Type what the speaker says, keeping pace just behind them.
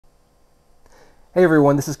Hey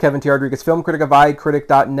everyone, this is Kevin T. Rodriguez, film critic of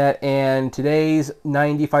iCritic.net, and today's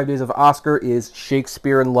 95 Days of Oscar is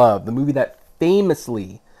Shakespeare in Love, the movie that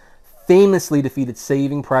famously defeated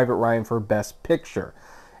Saving Private Ryan for Best Picture.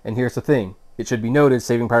 And here's the thing, it should be noted,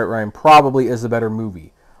 Saving Private Ryan probably is a better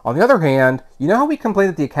movie. On the other hand, you know how we complain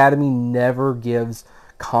that the Academy never gives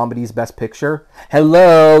comedies Best Picture?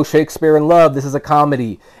 Hello, Shakespeare in Love, this is a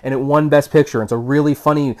comedy, and it won Best Picture. It's a really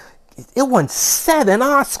funny... It won 7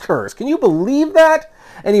 Oscars. Can you believe that?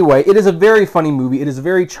 Anyway, it is a very funny movie. It is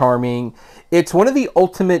very charming. It's one of the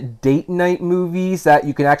ultimate date night movies that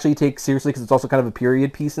you can actually take seriously because it's also kind of a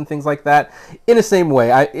period piece and things like that. In the same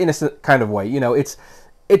way, in a kind of way. You know, it's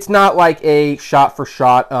not like a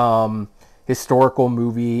shot-for-shot historical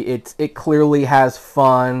movie. It clearly has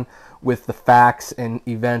fun with the facts and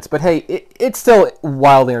events. But hey, it's still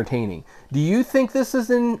wildly entertaining. Do you think this is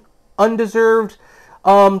an undeserved...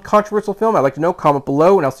 controversial film? I'd like to know. Comment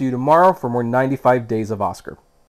below, and I'll see you tomorrow for more 95 Days of Oscar.